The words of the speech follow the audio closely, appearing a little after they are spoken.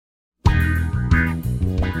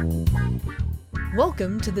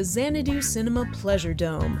Welcome to the Xanadu Cinema Pleasure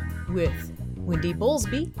Dome with Wendy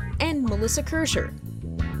Bowlesby and Melissa Kirscher.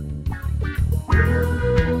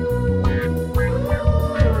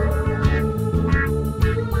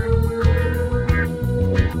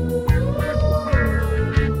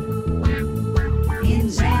 In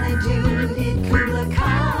Xanadu did Kubla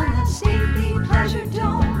Khan a stately pleasure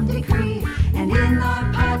dome decree, and in our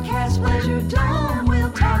podcast Pleasure Dome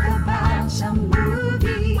we'll talk about some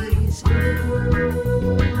movies.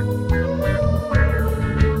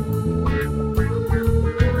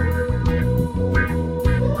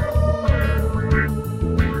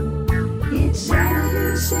 It's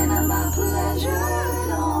Xanadu Cinema Pleasure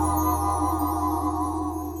Dome.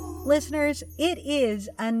 Listeners, it is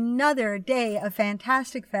another day of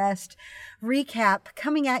Fantastic Fest recap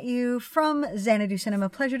coming at you from Xanadu Cinema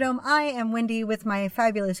Pleasure Dome. I am Wendy with my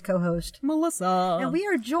fabulous co-host, Melissa. and we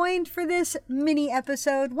are joined for this mini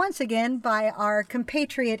episode once again by our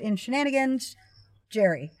compatriot in shenanigans,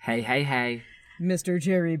 Jerry. Hey. Mr.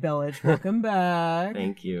 Jerry Bellich, welcome back.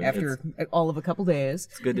 Thank you. After all of a couple days.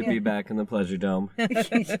 It's good to be back in the Pleasure Dome.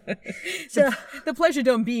 So, The Pleasure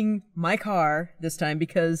Dome being my car this time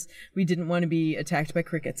because we didn't want to be attacked by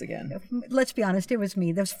crickets again. let's be honest, it was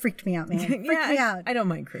me. Those freaked me out, man. Freaked me out. I don't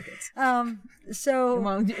mind crickets. So,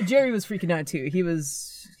 Well, Jerry was freaking out too. He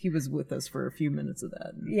was with us for a few minutes of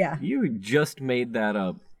that. yeah. You just made that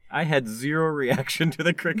up. I had zero reaction to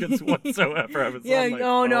the crickets whatsoever. I was Yeah, on my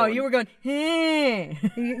no, phone. you were going, hey.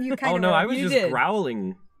 You kind Oh of no, were. I was You just did.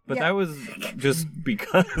 growling. But Yeah. that was just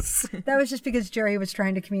because. That was just because Jerry was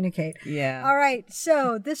trying to communicate. Yeah. All right,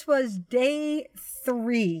 so this was day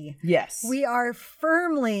 3. Yes. We are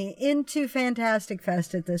firmly into Fantastic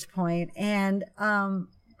Fest at this point, and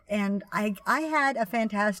I had a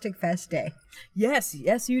Fantastic Fest day. Yes,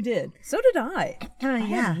 you did. So did I. I yeah.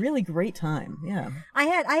 had a really great time. Yeah. I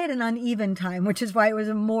had an uneven time, which is why it was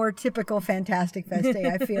a more typical Fantastic Fest day.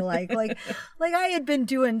 I feel like I had been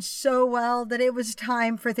doing so well that it was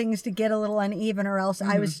time for things to get a little uneven, or else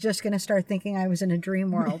I was just going to start thinking I was in a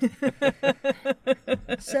dream world.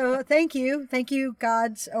 So thank you,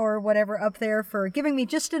 gods or whatever up there, for giving me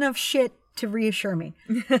just enough shit to reassure me.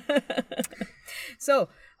 So,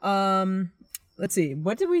 let's see.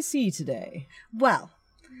 What did we see today? Well,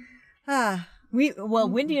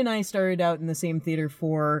 Wendy and I started out in the same theater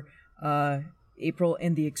for April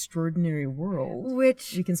and the Extraordinary World.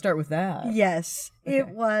 which We can start with that. yes, it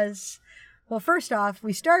was. Well, first off,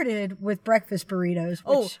 we started with breakfast burritos.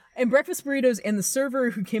 Oh, Which, and breakfast burritos, and the server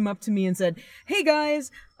who came up to me and said, "Hey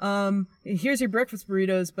guys, here's your breakfast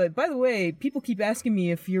burritos. But by the way, people keep asking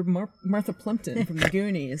me if you're Martha Plimpton from the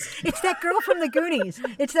Goonies." it's that girl from the Goonies.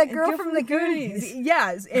 It's that girl from the Goonies.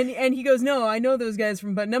 Yes, and he goes, "No, I know those guys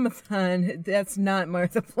from Button-Ummathon. That's not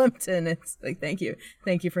Martha Plimpton." It's like, thank you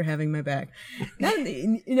for having my back. Now,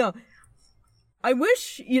 I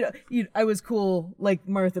wish I was cool like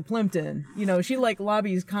Martha Plimpton. She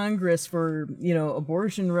lobbies Congress for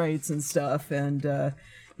abortion rights and stuff, and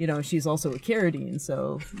she's also a Carradine.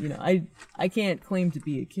 So I can't claim to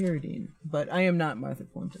be a Carradine, but I am not Martha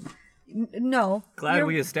Plimpton. No. Glad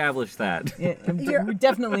we established that. We're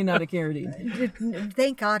definitely not a Carradine.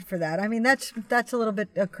 Thank God for that. I mean, that's a little bit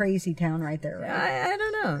a crazy town right there. Right? I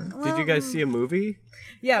don't know. Did you guys see a movie?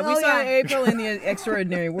 Yeah, we Oh, saw yeah. April in the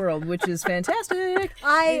Extraordinary World, which is fantastic.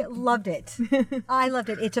 I loved it. I loved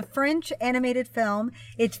it. It's a French animated film.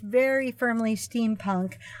 It's very firmly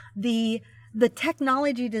steampunk. The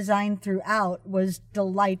technology design throughout was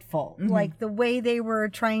delightful. Like the way they were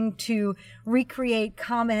trying to recreate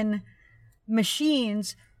common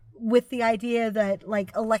machines with the idea that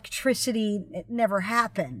like electricity never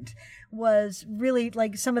happened was really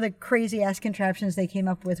like some of the crazy ass contraptions they came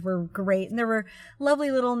up with were great. And there were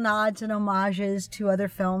lovely little nods and homages to other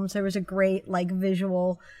films. There was a great like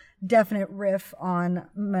visual definite riff on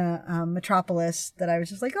Metropolis that I was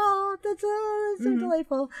just like, oh, that's so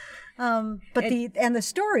delightful. But the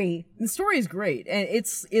story. The story is great, and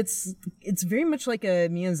it's very much like a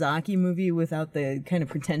Miyazaki movie without the kind of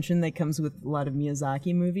pretension that comes with a lot of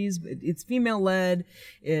Miyazaki movies. But it's female led.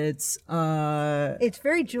 It's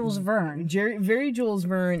very Jules Verne. very Jules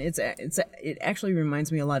Verne. It actually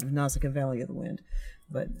reminds me a lot of Nausicaa Valley of the Wind,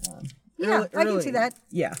 but. Yeah, I can see that.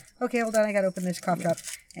 Yeah. Okay, hold on. I got to open this cough drop.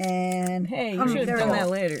 And Hey, you should have there done we go. that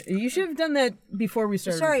later. You should have done that before we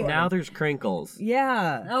started. Sorry. recording. Now there's crinkles.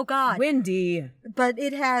 Yeah. Oh, God. Windy. But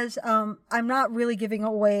it has, I'm not really giving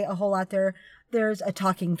away a whole lot there. There's a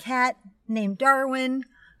talking cat named Darwin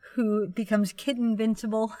who becomes Kid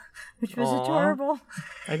Invincible, which was Aw. adorable.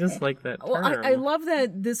 I just like that term. Well, I love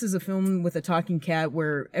that this is a film with a talking cat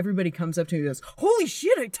where everybody comes up to me and goes, "Holy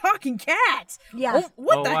shit, a talking cat! Yeah. Oh,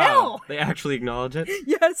 what Oh, the wow. hell?" They actually acknowledge it?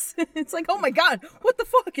 Yes, it's like, oh my god, what the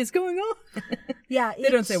fuck is going on? Yeah, They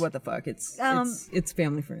don't say what the fuck. It's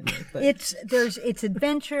family friendly. But It's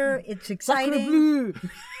adventure. It's Sacre exciting. bleu.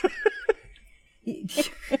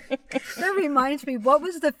 That reminds me, what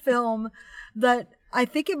was the film that I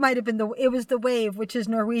think it might have been it was The Wave, which is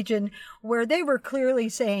Norwegian, where they were clearly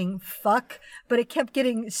saying fuck, but it kept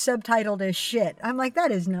getting subtitled as shit. I'm like,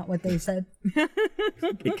 that is not what they said.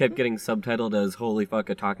 It kept getting subtitled as "Holy fuck,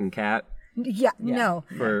 a talking cat" Yeah. No.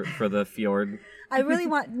 for the fjord. I really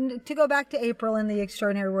want to go back to April in the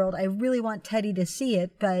Extraordinary World. I really want Teddy to see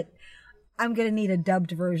it, but I'm going to need a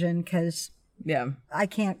dubbed version because Yeah. I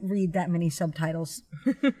can't read that many subtitles.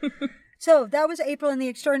 So that was April in the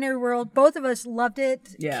Extraordinary World. Both of us loved it.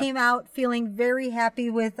 Yeah. Came out feeling very happy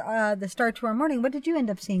with the start to our morning. What did you end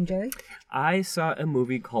up seeing, Jerry? I saw a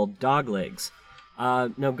movie called Doglegs.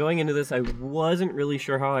 Now, going into this, I wasn't really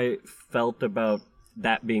sure how I felt about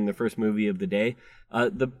that being the first movie of the day.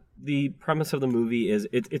 The premise of the movie is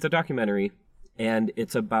it's a documentary, and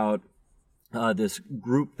it's about this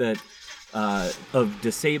group that of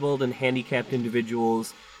disabled and handicapped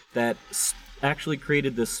individuals that actually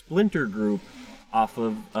created this splinter group off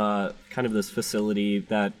of kind of this facility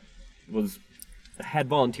that had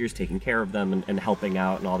volunteers taking care of them and helping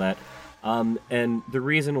out and all that. And the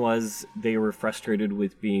reason was they were frustrated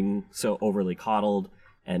with being so overly coddled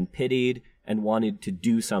and pitied and wanted to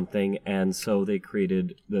do something, and so they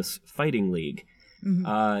created this fighting league.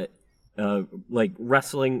 Like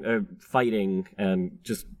wrestling, fighting, and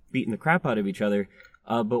just beating the crap out of each other.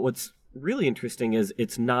 But what's really interesting is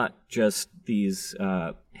it's not just these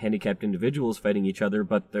handicapped individuals fighting each other,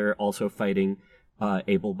 but they're also fighting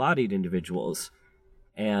able-bodied individuals.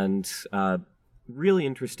 And really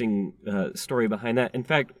interesting story behind that. In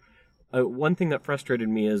fact, one thing that frustrated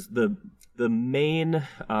me is the main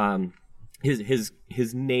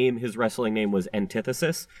his name, his wrestling name was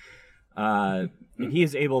Antithesis. And he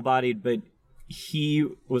is able-bodied, but he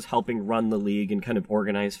was helping run the league and kind of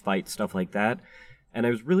organize fights, stuff like that. And I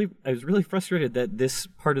was really frustrated that this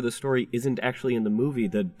part of the story isn't actually in the movie.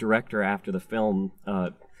 The director, after the film,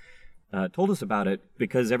 told us about it,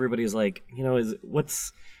 because everybody's like, you know,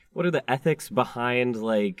 what are the ethics behind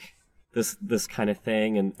like this kind of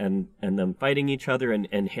thing, and them fighting each other,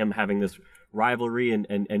 and him having this rivalry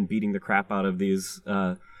and beating the crap out of these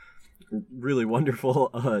really wonderful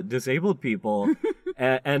disabled people,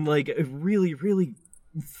 and like really, really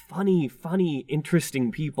funny,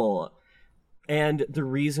 interesting people. And the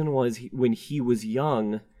reason was when he was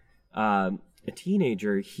young, a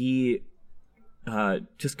teenager, he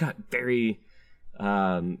just got very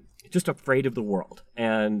just afraid of the world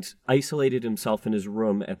and isolated himself in his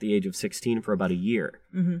room at the age of 16 for about a year.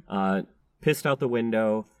 Pissed out the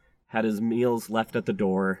window, had his meals left at the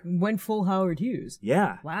door. Went full Howard Hughes.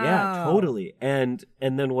 Yeah, Wow. yeah, totally. And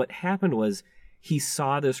then what happened was he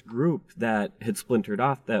saw this group that had splintered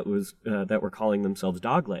off that were calling themselves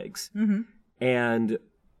Doglegs, and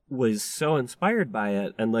was so inspired by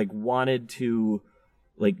it and like wanted to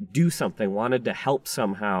like do something, wanted to help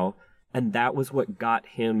somehow, and that was what got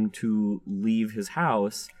him to leave his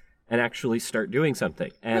house and actually start doing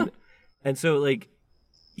something. And so like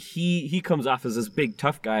he comes off as this big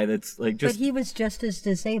tough guy that's like just. But he was just as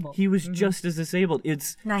disabled. He was just as disabled.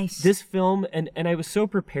 It's Nice. This film, and I was so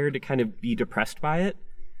prepared to kind of be depressed by it,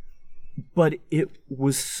 but it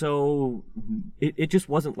was so. It just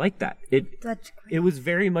wasn't like that. That's great. It was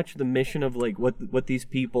very much the mission of like what these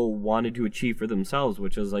people wanted to achieve for themselves,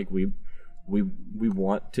 which is like we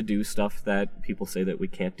want to do stuff that people say that we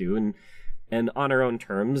can't do, and on our own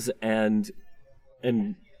terms, and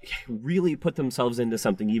really put themselves into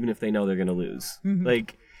something even if they know they're going to lose.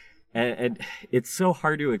 Like, and it's so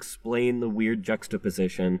hard to explain the weird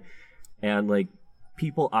juxtaposition, and like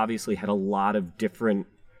people obviously had a lot of different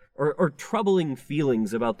or troubling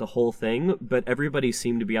feelings about the whole thing, but everybody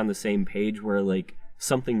seemed to be on the same page where like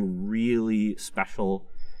something really special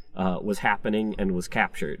was happening and was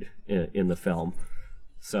captured in the film.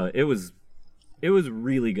 So it was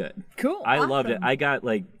really good. Cool. I loved it. I got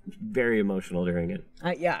like very emotional during it.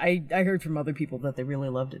 I heard from other people that they really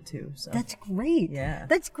loved it too. So That's great. Yeah.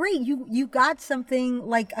 That's great. You got something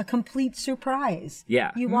like a complete surprise.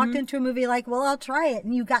 Yeah. You walked into a movie like, well, I'll try it,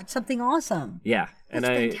 and you got something awesome. Yeah. And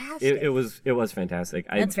That's fantastic. it was fantastic.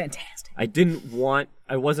 that's fantastic.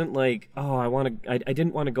 I wasn't like, I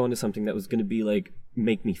didn't want to go into something that was going to be like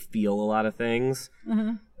make me feel a lot of things,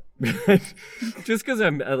 Just because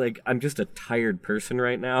I'm just a tired person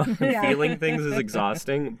right now. Feeling things is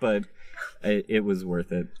exhausting, but it was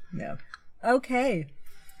worth it. Yeah. Okay.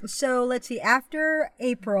 So let's see. After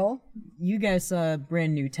April, You guys saw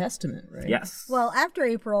Brand New Testament, right? Yes. well, after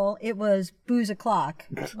April, it was Booze O'Clock.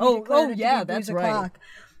 Oh, Declared it to yeah, be that's Booze right. O'Clock.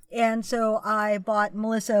 And so I bought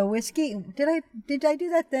Melissa a whiskey. Did I do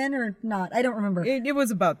that then or not? I don't remember. It was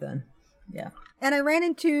about then. Yeah. And I ran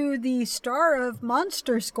into the star of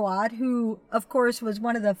Monster Squad, who, of course, was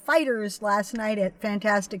one of the fighters last night at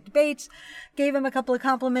Fantastic Debates. Gave him a couple of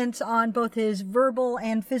compliments on both his verbal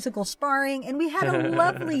and physical sparring, and we had a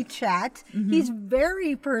lovely chat. He's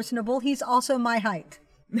very personable. He's also my height.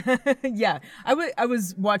 Yeah. I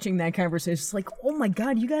was watching that conversation. It's like, oh my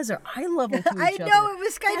God, you guys are eye level to each I other. know, it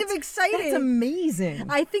was kind of exciting. That's amazing.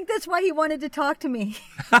 I think that's why he wanted to talk to me.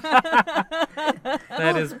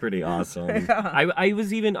 That is pretty awesome. I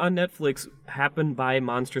was even on Netflix, happened by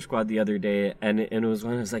Monster Squad the other day, and it was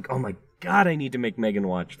when I was like, oh my God, I need to make Megan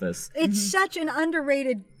watch this. It's such an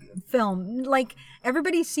underrated film. Like,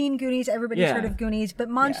 everybody's seen Goonies, everybody's Yeah. heard of Goonies, but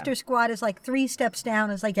Monster Squad is like 3 steps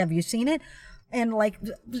down. It's like, have you seen it? And like,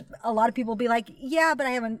 a lot of people be like, yeah, but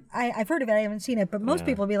I've heard of it, I haven't seen it. But most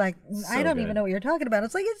people be like, I don't good. even know what you're talking about.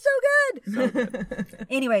 It's like, it's so good.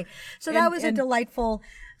 Anyway, so that was a delightful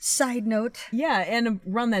side note. Yeah, and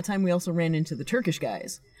around that time we also ran into the Turkish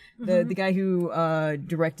guys. The guy who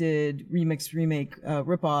directed remake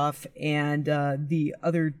ripoff, and the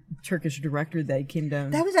other Turkish director that came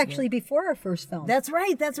down. That was actually before our first film. That's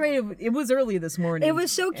right. It was early this morning. It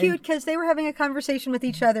was so cute because they were having a conversation with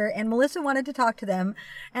each other, and Melissa wanted to talk to them,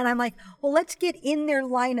 and I'm like, well, let's get in their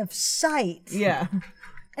line of sight. Yeah.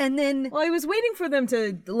 And then Well, I was waiting for them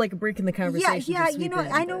to like break in the conversation. yeah, to you sweep know,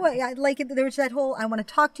 in, I know but- what I like. There was that whole I want to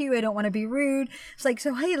talk to you. I don't want to be rude. It's like,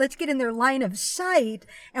 so hey, let's get in their line of sight.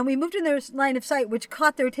 And we moved in their line of sight, which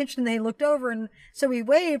caught their attention. They looked over, and so we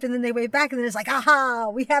waved, and then they waved back, and then it's like, aha,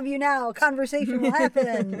 we have you now. Conversation will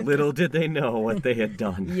happen. Little did they know what they had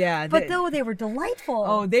done. Yeah. But though they were delightful.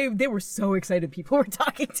 Oh, they were so excited. People were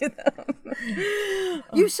talking to them.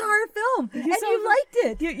 You saw our film, and you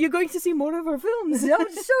liked it. You're going to see more of our films. I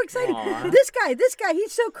was so excited. This guy,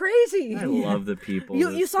 he's so crazy. I love the people.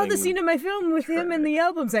 You this saw the thing scene in my film with him and the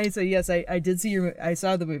albums. I said, yes, I did see I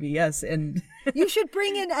saw the movie, yes. And You should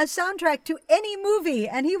bring in a soundtrack to any movie,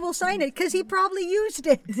 and he will sign it because he probably used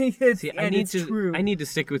it. See, I need to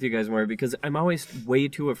stick with you guys more because I'm always way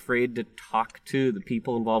too afraid to talk to the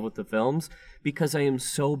people involved with the films because I am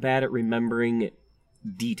so bad at remembering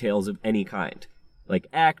details of any kind. Like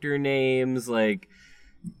actor names, like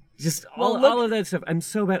just all of that stuff. I'm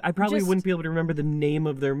so bad. I probably wouldn't be able to remember the name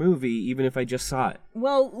of their movie even if I just saw it.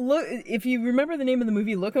 Well, look, if you remember the name of the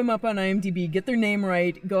movie, look them up on IMDb, get their name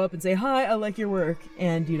right, go up and say, hi, I like your work.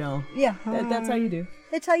 And, Yeah. that's how you do.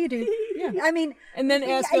 That's how you do. Yeah. I mean, And then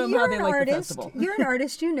ask them how they like the festival. You're an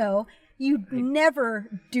artist, you know. You never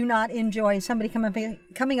do not enjoy somebody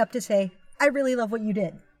coming up to say, I really love what you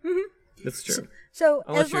did. That's true. So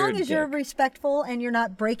Unless as you're long a as you're dick. respectful and you're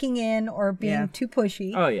not breaking in or being Yeah. too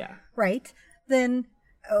pushy, Oh yeah. right? Then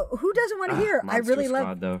who doesn't want to hear? I Monster really Squad,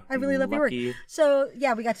 love. though. I really love your work. Lucky. So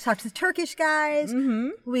yeah, we got to talk to the Turkish guys.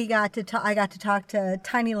 We got to. I got to talk to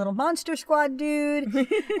tiny little Monster Squad dude,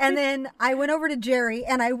 and then I went over to Jerry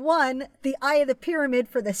and I won the Eye of the Pyramid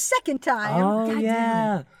for the second time. Oh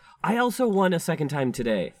yeah. I also won a second time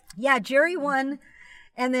today. Yeah, Jerry won,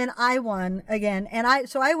 and then I won again. And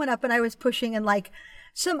I went up and I was pushing, and like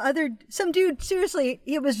some dude, seriously,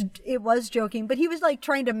 it was joking, but he was like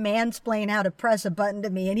trying to mansplain how to press a button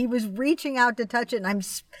to me, and he was reaching out to touch it, and I'm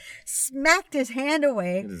smacked his hand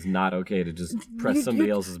away. It is not okay to just press somebody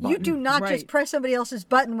else's button. You do not Right. just press somebody else's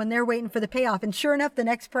button when they're waiting for the payoff. And sure enough, the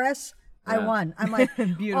next press, I Yeah. won. I'm like,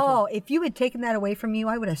 Beautiful. oh, if you had taken that away from you,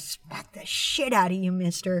 I would have smacked the shit out of you,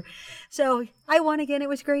 mister. So I won again. It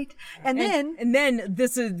was great. And then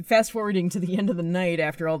This is fast forwarding to the end of the night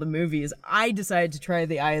after all the movies. I decided to try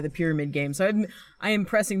the Eye of the Pyramid game. So I am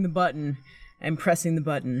pressing the button. I'm pressing the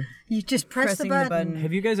button. you just press the Pressing button.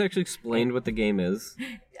 Have you guys actually explained what the game is?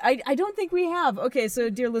 I don't think we have. Okay, so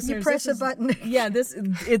dear listeners, press this a button. Yeah,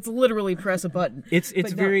 it's literally press a button. It's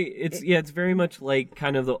But no, it's very much like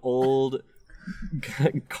kind of the old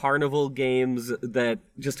carnival games that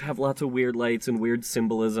just have lots of weird lights and weird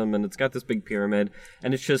symbolism, and it's got this big pyramid,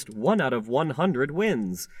 and it's just 1 out of 100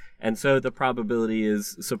 wins. And so the probability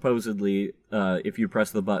is supposedly if you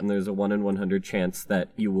press the button, there's a 1 in 100 chance that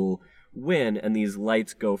you will win, and these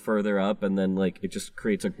lights go further up, and then like it just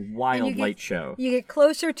creates a wild light show. You get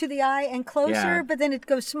closer to the eye and closer, Yeah. but then it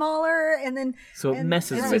goes smaller, and then So it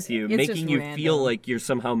messes with you, it's making just you random. feel like you're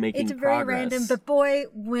somehow making it's very progress. random. But boy,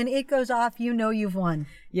 when it goes off, you know you've won.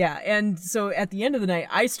 Yeah, and so at the end of the night,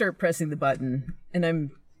 I start pressing the button, and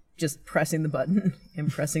I'm just pressing the button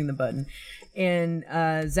and pressing the button. And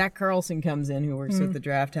Zach Carlson comes in, who works at the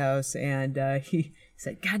Draft House, and he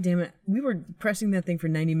said, "God damn it, we were pressing that thing for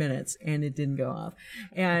 90 minutes, and it didn't go off."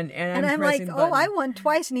 And And I'm pressing like, the button. I won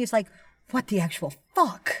twice, and he's like, what the actual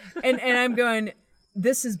fuck? and I'm going,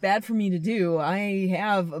 this is bad for me to do. I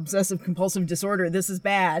have obsessive compulsive disorder. This is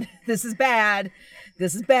bad. This is bad.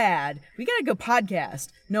 This is bad. We gotta go podcast.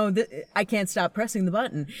 No, I can't stop pressing the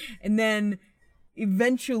button. And then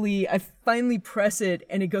eventually I finally press it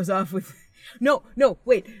and it goes off with, no,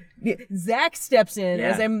 wait. Zach steps in Yeah.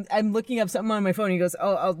 as I'm looking up something on my phone. He goes,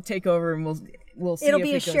 "Oh, I'll take over and we'll see." It'll if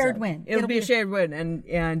be it a goes shared up." win. It'll be a shared win, and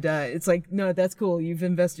it's like, no, that's cool. You've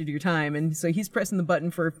invested your time, and so he's pressing the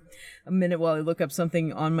button for a minute while I look up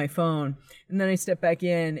something on my phone, and then I step back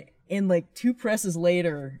in, and like 2 presses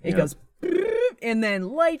later, it goes, and then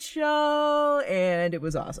light show, and it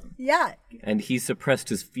was awesome. Yeah, And he suppressed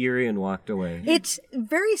his fury and walked away. it's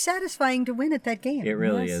very satisfying to win at that game. It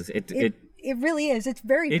really Yes. is. It really is. It's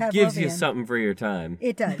very It Pavlovian. gives you something for your time.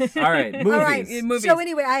 It does. All right, movies. All right. Movies. So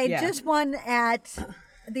anyway, I had Yeah. just won at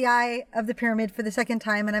the Eye of the Pyramid for the second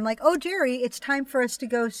time, and I'm like, "Oh, Jerry, it's time for us to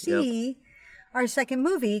go see our second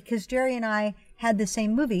movie," because Jerry and I had the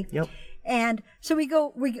same movie. Yep. And so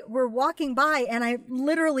we're walking by, and I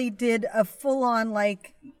literally did a full-on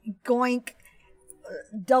like goink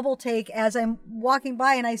double take as I'm walking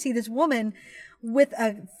by, and I see this woman with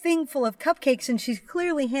a thing full of cupcakes, and she's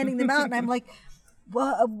clearly handing them out, and I'm like,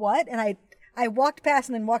 what? And I walked past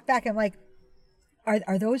and then walked back. I'm like,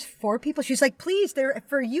 are those for people? She's like, please, they're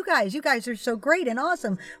for you guys. You guys are so great and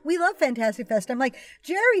awesome. We love Fantastic Fest. I'm like,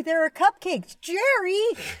 Jerry, there are cupcakes.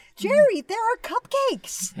 Jerry, there are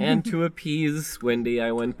cupcakes. And to appease Wendy,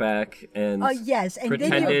 I went back and Yes, and then you-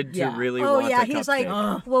 pretended to Yeah. really Oh want yeah, a he's cupcake.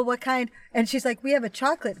 like, well, what kind? And she's like, we have a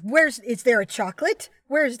chocolate. Is there a chocolate?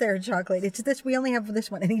 Where's there a chocolate? It's this. We only have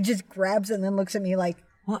this one. And he just grabs it and then looks at me like,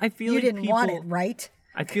 Well, I feel you like didn't people, want it, right?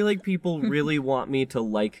 I feel like people really want me to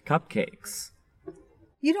like cupcakes.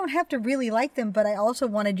 You don't have to really like them, but I also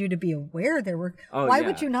wanted you to be aware there were. Oh, Why yeah.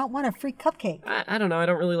 would you not want a free cupcake? I don't know. I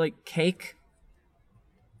don't really like cake.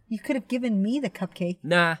 You could have given me the cupcake,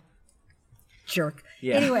 Nah. jerk.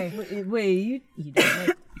 Yeah. Anyway, Wait, you don't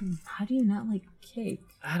like? How do you not like cake?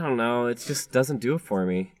 I don't know. It just doesn't do it for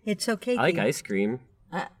me. it's okay. I like ice cream.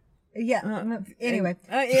 Yeah. Anyway,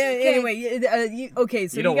 Okay,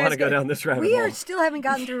 so You don't guys want to go down this rabbit we hole. are still haven't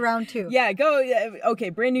gotten through round 2. Yeah, go. Okay,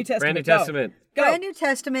 Brand New Testament. Brand New go. Testament. Go. Brand New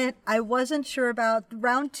Testament, I wasn't sure about.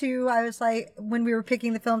 Round 2, I was like, when we were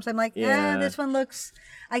picking the films, I'm like, Yeah.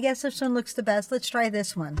 I guess this one looks the best. Let's try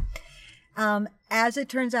this one. As it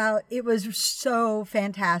turns out, it was so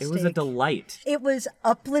fantastic. It was a delight. It was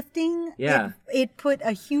uplifting. Yeah. It put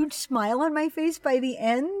a huge smile on my face by the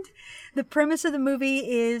end. The premise of the movie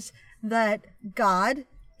is that God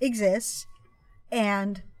exists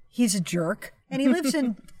and he's a jerk and he lives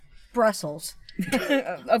in Brussels.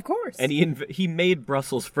 Of course. And he made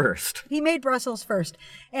Brussels first. He made Brussels first.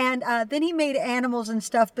 And then he made animals and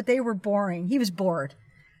stuff, but they were boring. He was bored.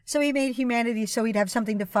 So he made humanity so he'd have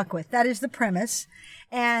something to fuck with. That is the premise.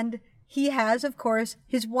 And he has, of course,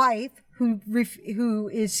 his wife who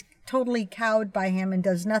is totally cowed by him and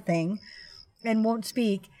does nothing and won't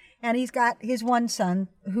speak. And he's got his one son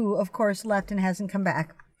who, of course, left and hasn't come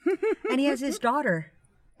back. And he has his daughter,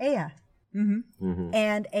 Aya.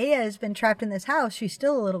 And Aya has been trapped in this house. She's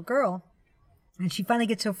still a little girl. And she finally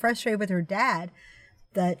gets so frustrated with her dad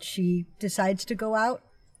that she decides to go out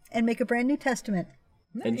and make a brand new testament.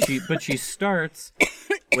 And she starts.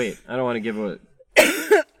 Wait, I don't want to give away.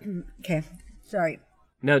 Okay, sorry.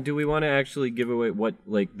 Now, do we want to actually give away what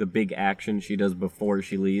like the big action she does before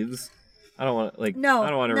she leaves? I don't want to No, I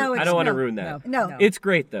don't want to. no, I don't want to no, ruin that. No. It's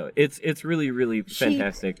great though. It's really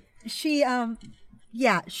fantastic. She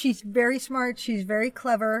she's very smart. She's very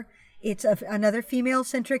clever. It's another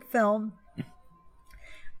female-centric film.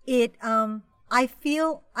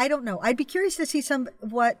 I don't know. I'd be curious to see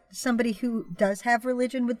what somebody who does have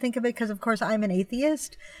religion would think of it, because of course I'm an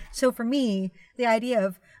atheist. So for me, the idea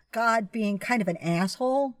of God being kind of an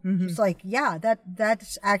asshole, it's like, yeah,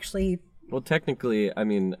 that's actually. Well, technically, I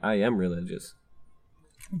mean, I am religious.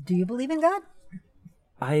 Do you believe in God?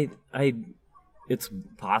 I it's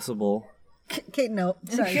possible. Kate, no,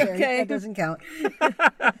 sorry, Jerry, Okay. that doesn't count.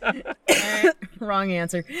 Wrong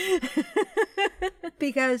answer.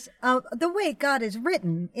 Because the way God is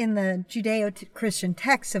written in the Judeo-Christian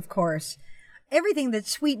texts, of course, everything that's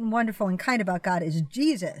sweet and wonderful and kind about God is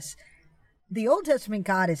Jesus. The Old Testament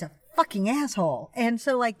God is a fucking asshole. And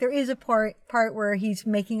so, like, there is a part where he's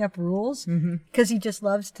making up rules because he just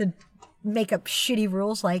loves to make up shitty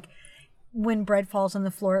rules, like when bread falls on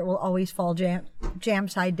the floor, it will always fall jam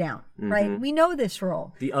side down, right? We know this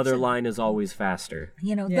rule. The other line is always faster.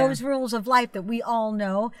 You know, Yeah. those rules of life that we all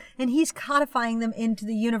know. And he's codifying them into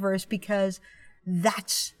the universe because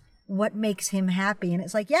that's what makes him happy. And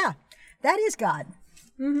it's like, yeah, that is God.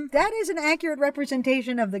 That is an accurate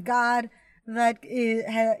representation of the God that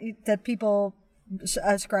that people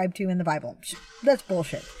ascribe to in the Bible. That's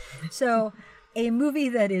bullshit. So a movie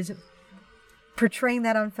that is portraying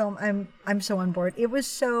that on film, I'm so on board. It was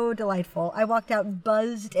so delightful. I walked out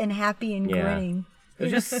buzzed and happy and Yeah. grinning. It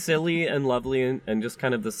was just silly and lovely and just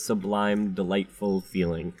kind of the sublime, delightful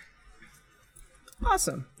feeling.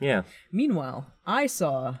 Awesome. Yeah. Meanwhile, I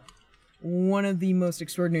saw one of the most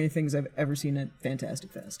extraordinary things I've ever seen at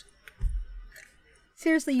Fantastic Fest.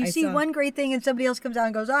 Seriously, you I see saw- one great thing and somebody else comes out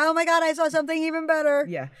and goes, oh my God, I saw something even better.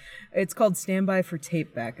 Yeah. It's called Standby for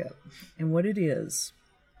Tape Backup. And what it is...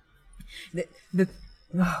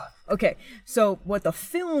 Okay, so what the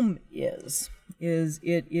film is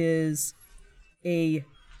it is a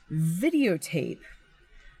videotape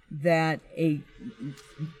that a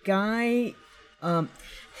guy,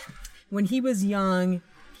 when he was young,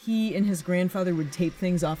 he and his grandfather would tape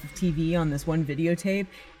things off of TV on this one videotape.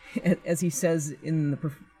 As he says in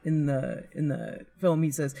the film,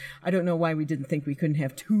 he says, I don't know why we didn't think we couldn't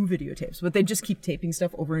have two videotapes, but they just keep taping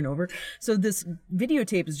stuff over and over. So this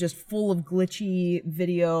videotape is just full of glitchy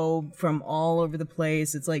video from all over the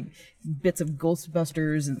place. It's like bits of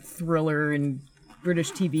Ghostbusters and Thriller and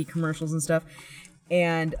British TV commercials and stuff.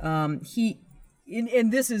 And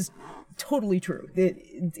and this is totally true.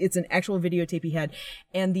 It's an actual videotape he had.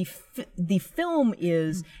 And the film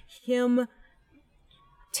is him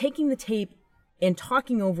taking the tape and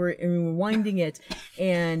talking over it and rewinding it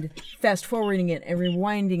and fast forwarding it and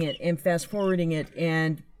rewinding it and fast forwarding it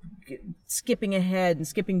and skipping ahead and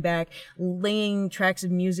skipping back, laying tracks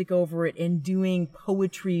of music over it and doing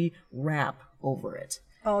poetry rap over it.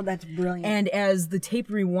 Oh, that's brilliant. And as the tape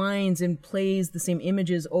rewinds and plays the same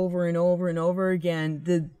images over and over and over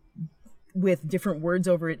again, with different words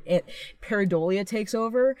over it, pareidolia takes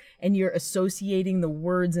over, and you're associating the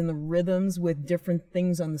words and the rhythms with different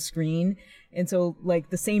things on the screen. And so, like,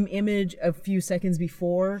 the same image a few seconds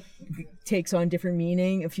before takes on different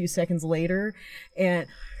meaning a few seconds later. And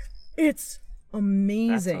it's That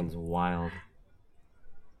amazing. sounds wild.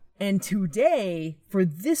 And today, for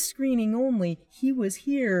this screening only, he was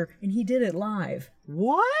here and he did it live.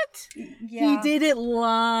 What? Yeah. He did it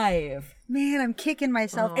live. Man, I'm kicking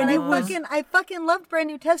myself. And And it was- I fucking loved Brand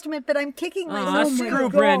New Testament, but I'm kicking myself. Screw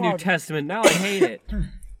Brand New Testament. Now I hate it.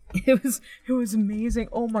 It was amazing.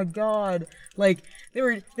 Oh my god! Like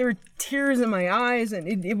there were tears in my eyes, and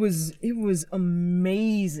it was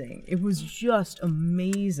amazing. It was just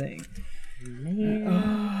amazing.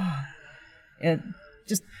 And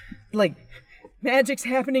just like magic's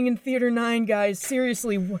happening in Theater 9, guys.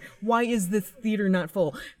 Seriously, why is the theater not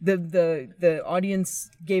full? The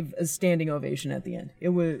audience gave a standing ovation at the end. It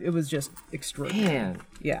was just extraordinary. Man.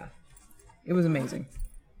 Yeah, it was amazing.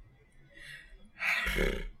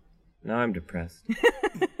 Now I'm depressed.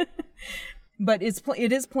 But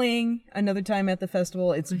it is playing another time at the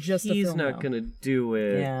festival. It's just a He's film not now. gonna do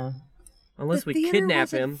it. Yeah, Unless we Theater kidnap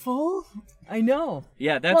wasn't him. full? I know.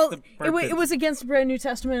 Yeah, that's Well, the part it was against Brand New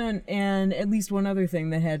Testament and at least one other thing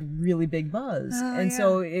that had really big buzz, and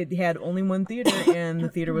so it had only one theater, and the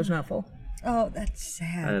theater was not full. Oh, that's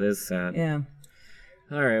sad. That is sad. Yeah.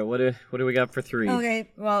 All right, what do we got for 3? Okay.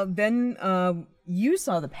 Well, then you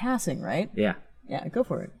saw The Passing, right? Yeah. Yeah, go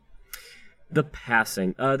for it. The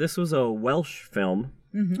Passing. This was a Welsh film,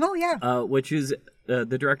 Oh, yeah. which is the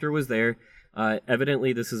director was there.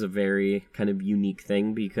 Evidently, this is a very kind of unique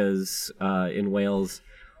thing because in Wales,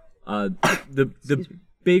 the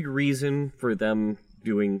big reason for them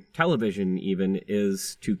doing television even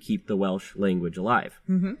is to keep the Welsh language alive.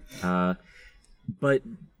 But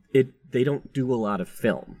they don't do a lot of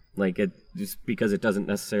film, like it just because it doesn't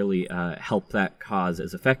necessarily help that cause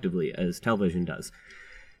as effectively as television does.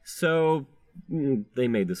 So they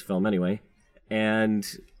made this film anyway, and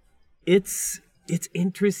it's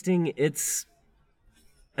interesting.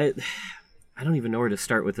 I don't even know where to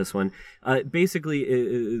start with this one. Basically,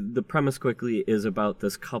 the premise quickly is about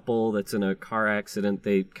this couple that's in a car accident.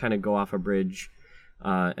 They kind of go off a bridge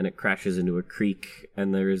and it crashes into a creek,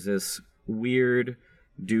 and there's this weird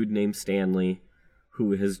dude named Stanley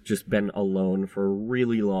who has just been alone for a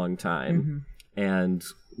really long time and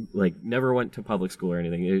like never went to public school or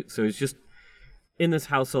anything. So he's just in this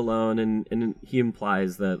house alone, and he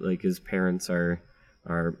implies that like his parents are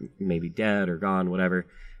maybe dead or gone, whatever.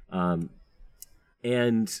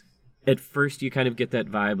 And at first you kind of get that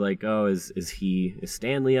vibe like, oh, is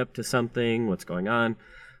Stanley up to something? What's going on?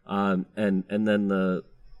 And then the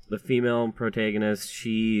female protagonist,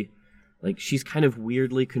 she's kind of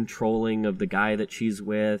weirdly controlling of the guy that she's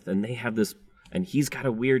with, and they have this, and he's got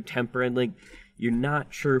a weird temper, and like you're not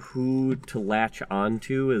sure who to latch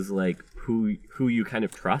onto as like who you kind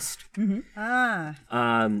of trust.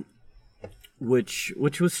 Which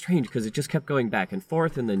was strange because it just kept going back and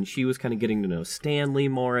forth, and then she was kind of getting to know Stanley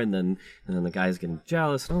more, and then the guy's getting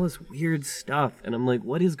jealous and all this weird stuff, and I'm like,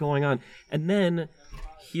 what is going on? And then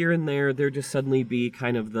here and there just suddenly be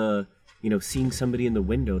kind of the, seeing somebody in the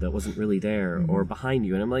window that wasn't really there or behind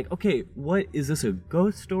you, and I'm like, okay, what is this, a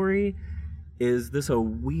ghost story? Is this a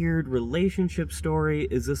weird relationship story?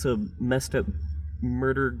 Is this a messed up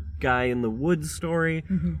murder guy in the woods story?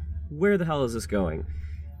 Where the hell is this going?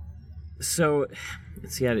 So,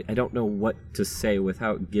 see, I don't know what to say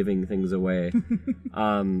without giving things away.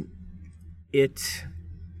 It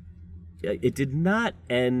did not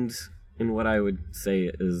end in what I would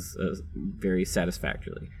say is very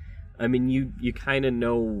satisfactorily. I mean, you kind of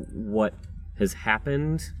know what has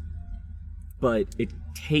happened, but it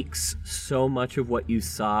takes so much of what you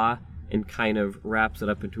saw and kind of wraps it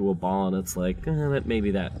up into a ball, and it's like,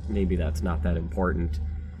 maybe that's not that important.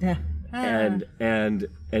 Yeah.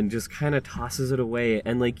 And just kind of tosses it away,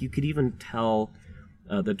 and like you could even tell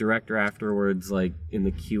the director afterwards, like in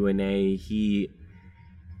the Q&A,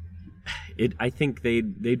 I think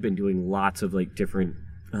they'd been doing lots of like different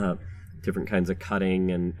kinds of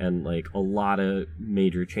cutting and like a lot of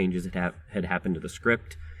major changes that had happened to the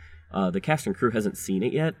script. The cast and crew hasn't seen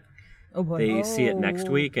it yet. Oh boy. They see it next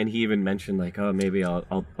week, and he even mentioned like, oh, maybe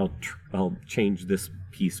I'll change this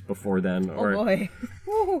piece before then. Or, oh boy.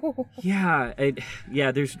 Yeah,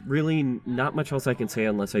 there's really not much else I can say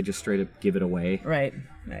unless I just straight up give it away. Right.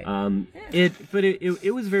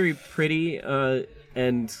 It was very pretty,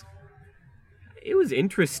 and it was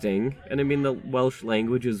interesting. And I mean, the Welsh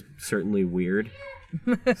language is certainly weird.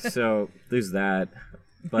 So there's that.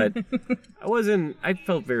 But I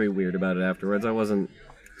felt very weird about it afterwards. I wasn't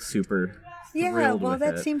super thrilled with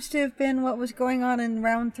that it. seems to have been what was going on in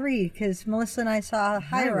round 3, because Melissa and I saw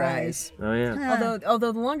High Rise. Oh yeah.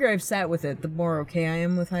 Although the longer I've sat with it, the more okay I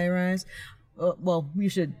am with High Rise. Well, you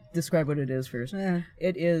should describe what it is first. Yeah.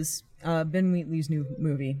 It is Ben Wheatley's new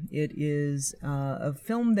movie. It is a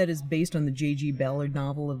film that is based on the J.G. Ballard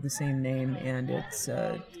novel of the same name, and it's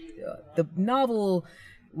the novel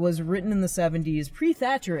was written in the 70s,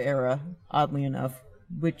 pre-Thatcher era, oddly enough,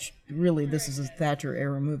 which really this is a Thatcher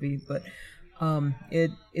era movie, but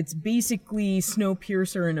it's basically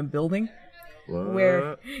Snowpiercer in a building.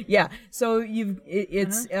 What? So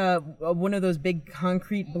it's one of those big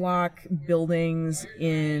concrete block buildings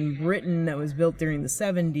in Britain that was built during the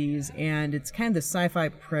 70s, and it's kind of the sci-fi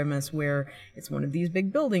premise where it's one of these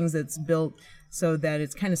big buildings that's built so that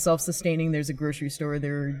it's kind of self-sustaining. There's a grocery store,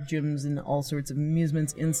 there are gyms and all sorts of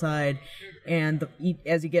amusements inside, and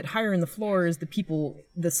as you get higher in the floors,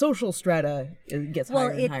 the social strata gets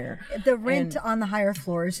higher and higher. The rent on the higher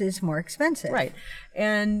floors is more expensive. Right.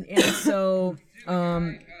 And so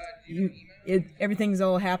everything's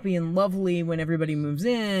all happy and lovely when everybody moves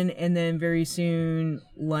in, and then very soon,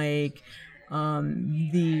 like,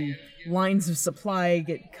 the lines of supply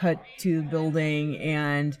get cut to the building,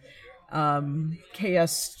 and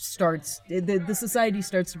chaos starts. The society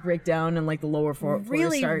starts to break down, and like the lower floors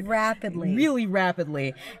start really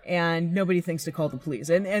rapidly, and nobody thinks to call the police.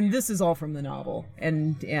 And this is all from the novel,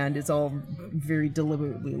 and it's all very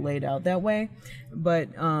deliberately laid out that way. But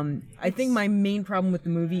I think my main problem with the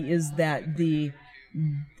movie is that the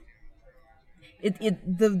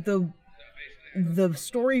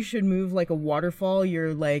story should move like a waterfall.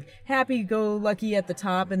 You're like happy-go-lucky at the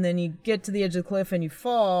top, and then you get to the edge of the cliff and you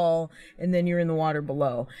fall, and then you're in the water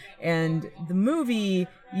below. And the movie,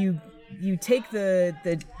 you take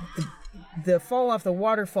the fall off the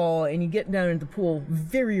waterfall and you get down into the pool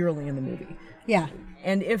very early in the movie. Yeah.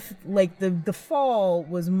 And if like the fall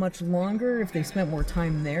was much longer, if they spent more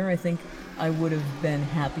time there, I think I would have been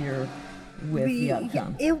happier with the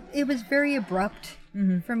outcome. It was very abrupt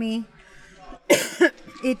for me.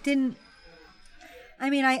 It didn't. I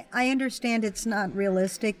mean, I understand it's not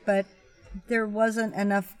realistic, but there wasn't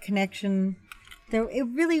enough connection. I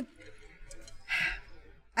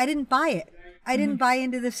didn't buy it. I didn't buy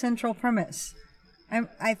into the central premise.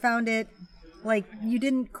 I found it like you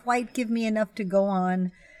didn't quite give me enough to go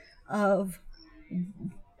on of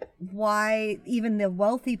why even the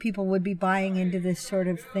wealthy people would be buying into this sort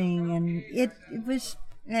of thing, and it was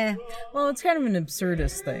Well, it's kind of an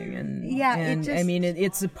absurdist thing, and Yeah, it and I just- mean,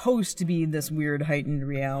 it's supposed to be this weird heightened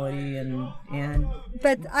reality, and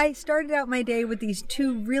But I started out my day with these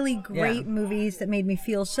two really great movies that made me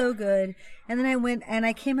feel so good, and then I went and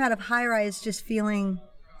I came out of High Rise just feeling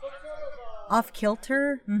off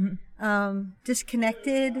kilter,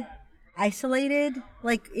 disconnected, isolated.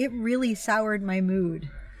 Like it really soured my mood.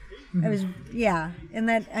 I was and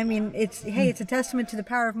that I mean it's a testament to the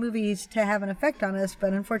power of movies to have an effect on us,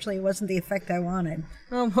 but unfortunately it wasn't the effect I wanted.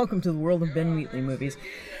 well, welcome to the world of Ben Wheatley movies.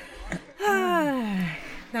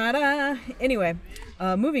 Ta-da. Anyway,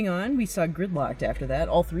 moving on, we saw Gridlocked after that.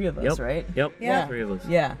 All three of us, Yep. right? Yep. Yeah. All three of us.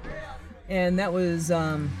 Yeah, and that was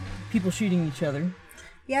people shooting each other.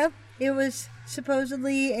 Yep, it was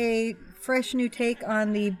supposedly a fresh new take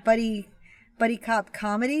on the buddy cop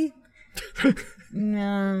comedy.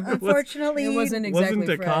 No, Unfortunately, it wasn't exactly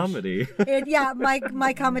Wasn't a fresh. comedy.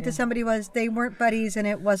 my comment to somebody was they weren't buddies and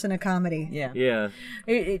it wasn't a comedy. Yeah, Yeah.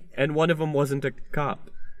 And one of them wasn't a cop.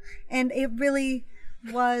 And it really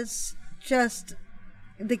was just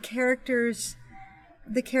the characters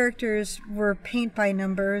were paint by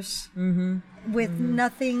numbers with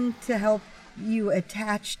nothing to help you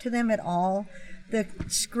attach to them at all. The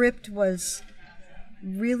script was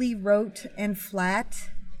really rote and flat.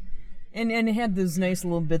 And it had those nice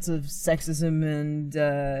little bits of sexism and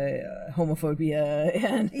homophobia,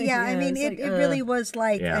 and I mean, it's it really was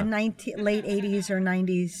like Yeah. a late 80s or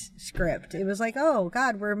 90s script. It was like, oh,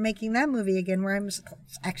 God, we're making that movie again where I'm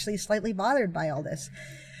actually slightly bothered by all this.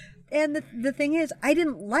 And the thing is, I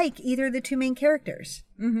didn't like either of the two main characters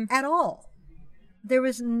at all. There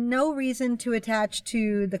was no reason to attach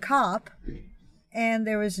to the cop, and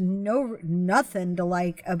there was nothing to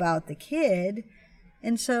like about the kid.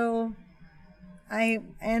 And so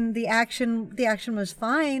the action was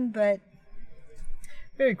fine, but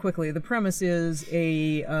very quickly. The premise is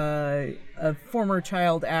a former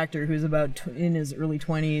child actor who's about in his early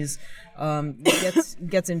 20s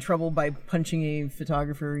gets in trouble by punching a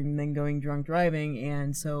photographer and then going drunk driving,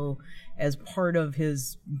 and so as part of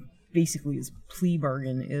his plea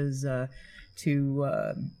bargain is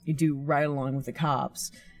to do ride along with the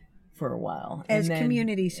cops for a while As and then-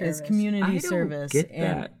 community service. As community I service, don't get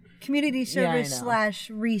and that. community service know. /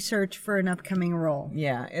 research for an upcoming role.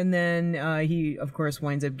 yeah, and then he of course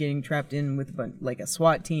winds up getting trapped in with like a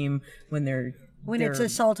SWAT team when It's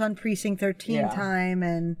assault on precinct 13 Yeah. time,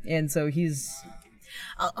 and so he's.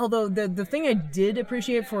 Although the thing I did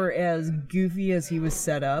appreciate for as goofy as he was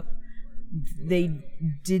set up, they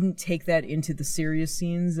didn't take that into the serious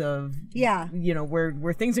scenes of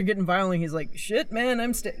where things are getting violent. He's like, shit, man,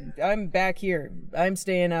 I'm back here. I'm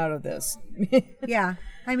staying out of this. yeah.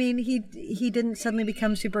 I mean, he didn't suddenly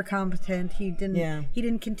become super competent. He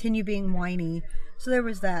didn't continue being whiny. So there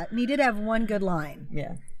was that, and he did have one good line.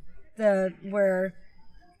 Yeah.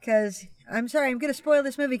 Because I'm sorry, I'm going to spoil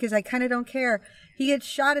this movie because I kind of don't care. He gets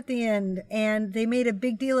shot at the end, and they made a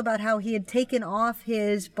big deal about how he had taken off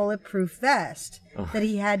his bulletproof vest that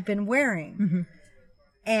he had been wearing.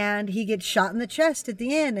 And he gets shot in the chest at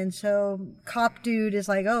the end, and so cop dude is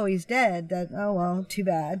like, oh, he's dead. Oh, well, too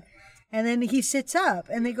bad. And then he sits up,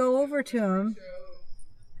 and they go over to him,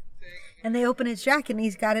 and they open his jacket, and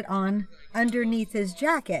he's got it on underneath his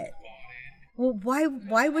jacket. Well,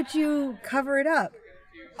 why would you cover it up?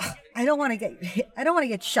 I don't want to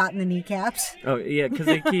get shot in the kneecaps. Oh yeah, because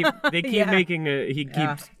they keep making he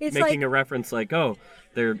keeps It's making like- a reference like, oh,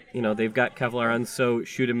 they've got Kevlar on, so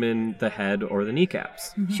shoot him in the head or the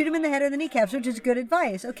kneecaps. Shoot him in the head or the kneecaps, which is good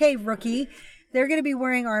advice. Okay, rookie, they're going to be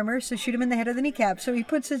wearing armor, so shoot him in the head or the kneecaps. So he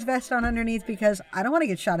puts his vest on underneath because I don't want to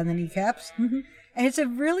get shot in the kneecaps. And it's a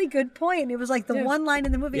really good point. It was like the one line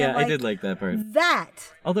in the movie. Yeah, I'm like, I did like that part. that.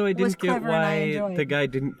 Although I was didn't get clever and I why enjoyed. the guy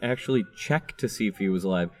didn't actually check to see if he was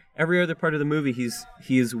alive. Every other part of the movie,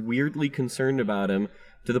 he is weirdly concerned about him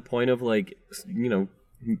to the point of like,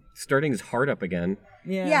 starting his heart up again.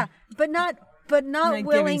 Yeah, but not Not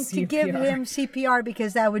willing giving to give CPR. him CPR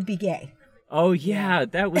because that would be gay. Oh yeah,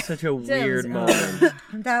 that was such a weird moment.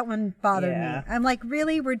 That one bothered Yeah. me. I'm like,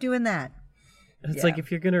 really? We're doing that? It's like if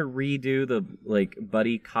you're gonna redo the like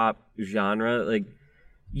buddy cop genre, like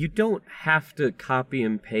you don't have to copy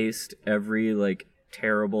and paste every like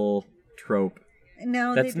terrible trope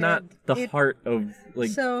No, That's they not did. the heart of like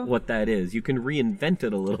So- what that is. You can reinvent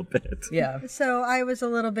it a little bit. Yeah. So I was a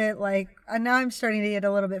little bit like, now I'm starting to get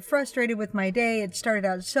a little bit frustrated with my day. It started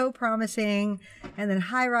out so promising, and then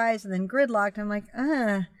high rise, and then gridlocked. I'm like,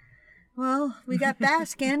 well, we got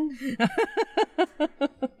Baskin.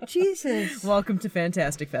 Jesus. Welcome to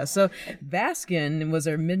Fantastic Fest. So, Baskin was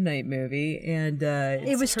our midnight movie, and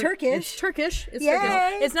It was Turkish. It's Turkish. It's Yay!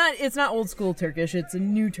 Turkish. It's not old school Turkish. It's a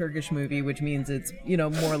new Turkish movie, which means it's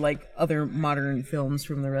more like other modern films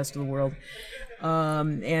from the rest of the world.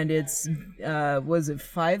 And it's was it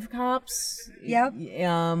 5 cops? Yep.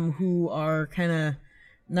 Who are kind of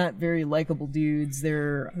not very likable dudes.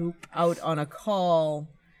 They're out on a call,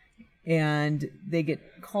 and they get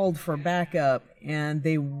called for backup, and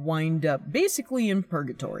they wind up basically in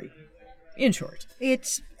purgatory, in short.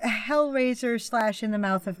 It's Hellraiser / In the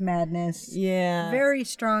Mouth of Madness. Yeah. Very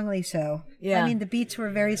strongly so. Yeah. I mean, the beats were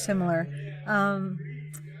very similar.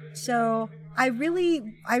 So I really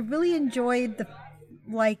enjoyed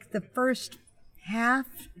the first half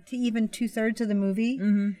to even 2/3 of the movie.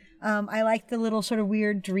 Mm-hmm. I liked the little sort of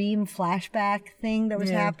weird dream flashback thing that was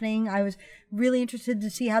happening. I was really interested to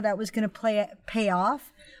see how that was going to pay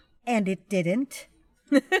off, and it didn't.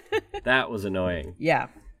 That was annoying. Yeah.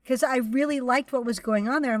 Because I really liked what was going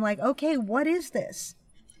on there. I'm like, okay, what is this?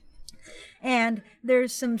 And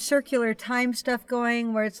there's some circular time stuff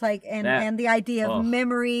going where it's like, and the idea of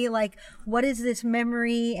memory, like, what is this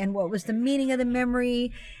memory and what was the meaning of the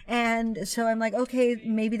memory? And so I'm like, okay,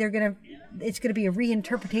 maybe it's going to be a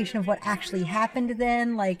reinterpretation of what actually happened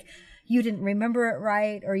then. Like, you didn't remember it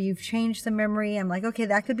right, or you've changed the memory. I'm like, okay,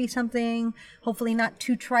 that could be something. Hopefully not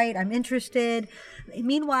too trite. I'm interested.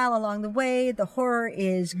 Meanwhile, along the way, the horror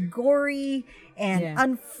is gory and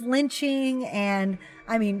unflinching and,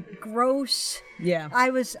 I mean, gross. Yeah. I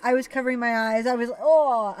was covering my eyes. I was,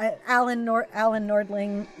 Alan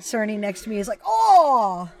Nordling, Cerny next to me is like,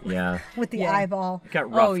 Yeah. with the eyeball. It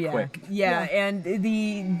got rough Oh yeah. quick. Yeah, and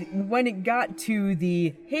the when it got to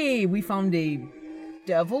the hey, we found a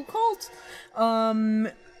devil cult,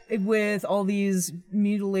 with all these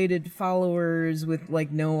mutilated followers with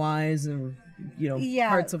like no eyes or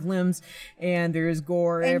parts of limbs, and there's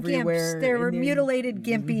gore And everywhere. gimps. There were and then- mutilated,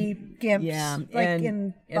 gimpy gimps,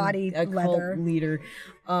 in body a leather. cult leader.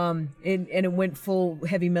 And it went full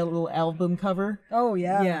heavy metal album cover. Oh,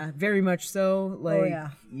 yeah. Yeah, very much so. Like,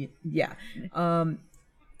 yeah. Yeah.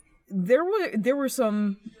 There were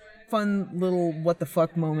some fun little what the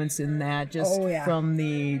fuck moments in that, just from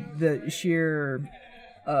the sheer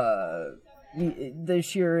the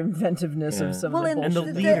sheer inventiveness of some of the and the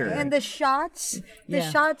bullshit. leader. And the shots, they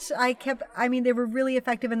were really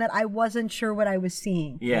effective in that I wasn't sure what I was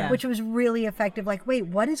seeing. Yeah. Which was really effective. Like, wait,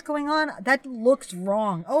 what is going on? That looks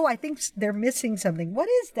wrong. Oh, I think they're missing something. What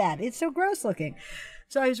is that? It's so gross looking.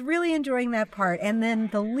 So I was really enjoying that part. And then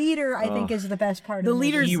the leader, I think, is the best part The of the movie.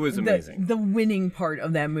 leader's He was amazing. The winning part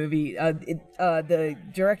of that movie. The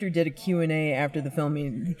director did a Q&A after the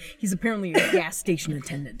film. He's apparently a gas station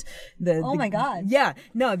attendant. Oh my God. Yeah,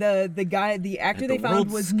 no, the guy, the actor they the found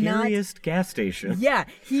world's was not. scariest gas station. Yeah,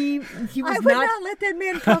 he was I would not let that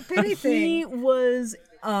man pump anything. He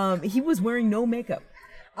was wearing no makeup.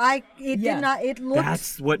 It looked.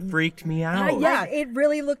 That's what freaked me out. yeah. It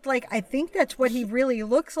really looked like, I think that's what he really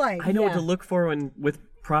looks like. I know what Yeah. to look for with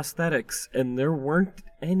prosthetics, and there weren't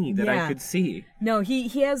any that Yeah. I could see. No, he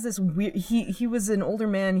has this weird. He was an older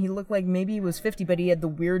man. He looked like maybe he was 50, but he had the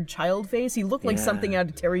weird child face. He looked like Yeah. something out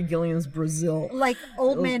of Terry Gilliam's Brazil. Like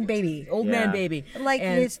old man baby. Old Yeah. man baby. Like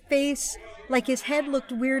And- his face, like his head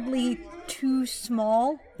looked weirdly too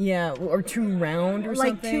small. Yeah, or too round or Like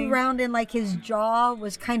something. too round, and like his jaw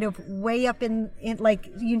was kind of way up in like,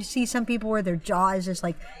 you see some people where their jaw is just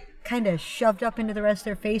like kind of shoved up into the rest of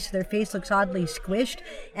their face, so their face looks oddly squished,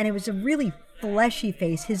 and it was a really fleshy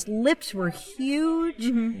face. His lips were huge,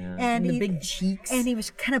 and the he, big cheeks. and he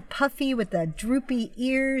was kind of puffy with the droopy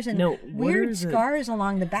ears and No, what weird are the- scars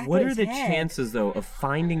along the back What of are his the head. chances, though, of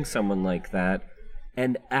finding someone like that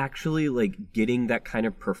and actually like getting that kind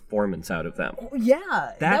of performance out of them?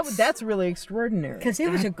 Yeah, That's- that's really extraordinary. Because it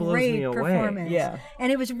was a That blows great me away. performance. Yeah.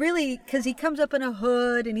 And it was really, because he comes up in a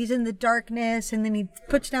hood and he's in the darkness, and then he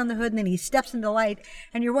puts down the hood and then he steps into light,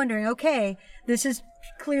 and you're wondering, okay, this is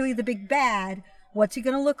clearly the big bad. What's he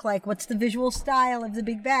going to look like? What's the visual style of the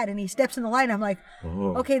big bad? And he steps in the light, and I'm like,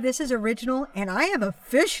 okay, this is original, and I am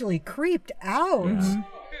officially creeped out.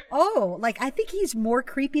 Oh, like, I think he's more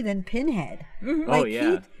creepy than Pinhead. Like,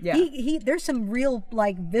 yeah. He there's some real,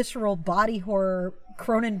 like, visceral body horror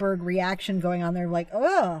Cronenberg reaction going on there. Like,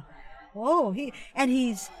 ugh, whoa,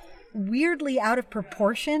 he's weirdly out of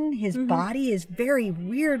proportion. His body is very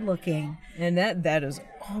weird looking. And that is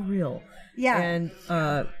all real. Yeah.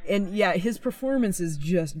 And yeah, his performance is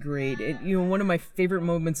just great. One of my favorite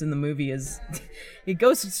moments in the movie is it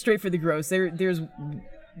goes straight for the gross. There's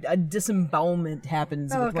a disembowelment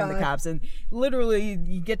happens with one of the cops, and literally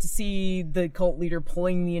you get to see the cult leader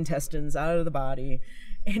pulling the intestines out of the body,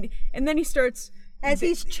 and then he starts. As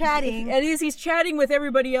he's chatting. And as he's chatting with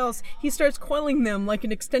everybody else, he starts coiling them like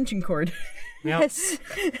an extension cord. Yes.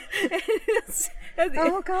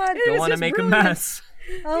 Oh, God. Don't want to make a mess.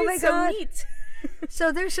 Oh, my so God. Neat.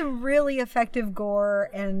 So there's some really effective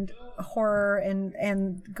gore and horror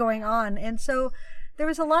and going on. And so there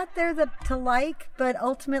was a lot there to like, but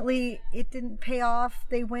ultimately it didn't pay off.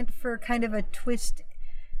 They went for kind of a twist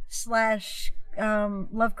 /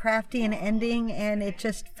 Lovecraftian ending, and it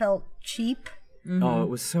just felt cheap. Mm-hmm. Oh, it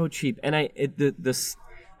was so cheap. And the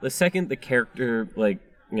second the character,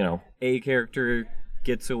 a character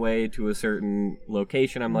gets away to a certain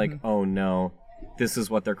location, I'm like, oh no, this is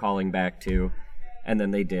what they're calling back to. And then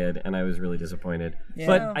they did, and I was really disappointed. Yeah.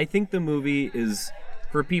 But I think the movie is,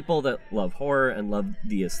 for people that love horror and love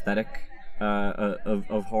the aesthetic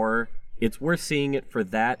of horror, it's worth seeing it for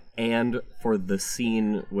that and for the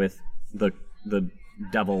scene with the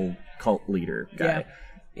devil cult leader guy.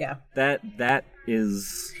 Yeah. That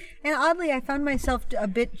is... And oddly, I found myself a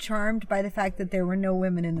bit charmed by the fact that there were no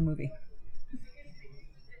women in the movie.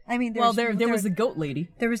 I mean, Well, there was the goat lady.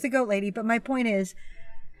 There was the goat lady, but my point is,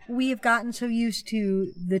 we have gotten so used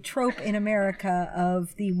to the trope in America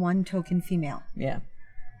of the one token female. Yeah.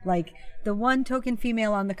 Like the one token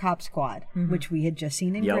female on the cop squad, which we had just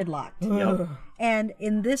seen in Gridlocked. Yep. And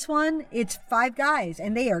in this one, it's 5 guys,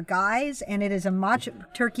 and they are guys, and it is a macho.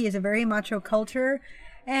 Turkey is a very macho culture.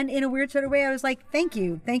 And in a weird sort of way, I was like, thank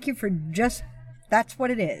you for just, that's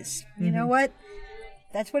what it is. You know what?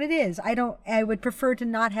 That's what it is. I would prefer to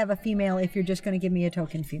not have a female if you're just going to give me a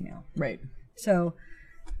token female. Right. So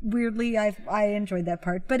weirdly, I enjoyed that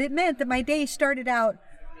part, but it meant that my day started out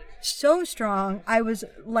so strong. I was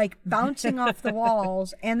like bouncing off the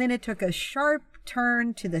walls, and then it took a sharp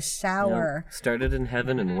turn to the sour. Yep. Started in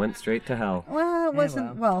heaven and went straight to hell. Well, it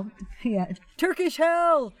wasn't. Well, yeah, Turkish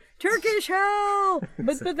hell.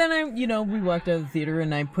 But then we walked out of the theater,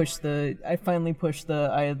 and I finally pushed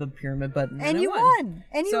the Eye of the Pyramid button, And I you won.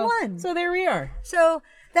 And you won. So there we are. So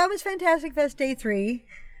that was Fantastic Fest Day 3.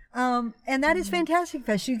 And that is Fantastic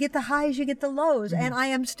Fest. You get the highs, you get the lows, and I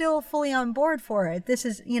am still fully on board for it. This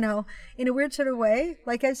is, in a weird sort of way,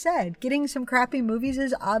 like I said, getting some crappy movies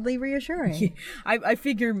is oddly reassuring. I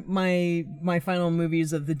figure my final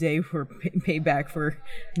movies of the day were payback for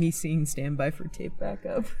me seeing Stand By for Tape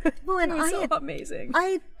Backup. Well, and it was so had, amazing.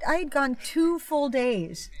 I had gone 2 full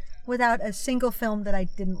days without a single film that I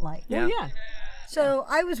didn't like. Yeah. Yeah. So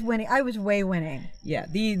I was winning. I was way winning. Yeah,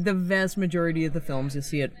 the vast majority of the films you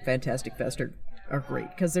see at Fantastic Fest are great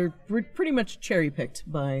because they're pretty much cherry picked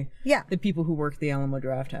by the people who work the Alamo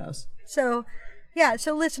Drafthouse. So, yeah.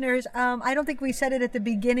 So listeners, I don't think we said it at the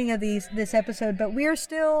beginning of this episode, but we're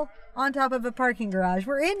still on top of a parking garage.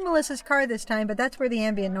 We're in Melissa's car this time, but that's where the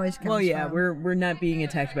ambient noise comes from. Well, yeah, we're not being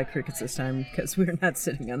attacked by crickets this time because we're not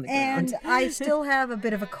sitting on the And ground. I still have a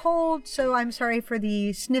bit of a cold, so I'm sorry for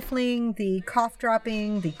the sniffling, the cough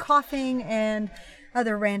dropping, the coughing, and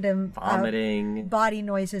other random Vomiting. body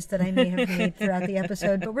noises that I may have made throughout the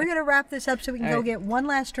episode. But we're going to wrap this up so we can go get one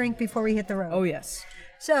last drink before we hit the road. Oh, yes.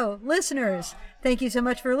 So, listeners, thank you so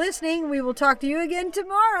much for listening. We will talk to you again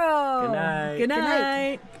tomorrow. Good night. Good night.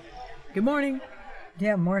 night. Good morning.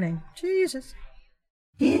 Yeah, morning. Jesus.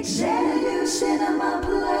 It's a new cinema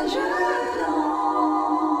pleasure.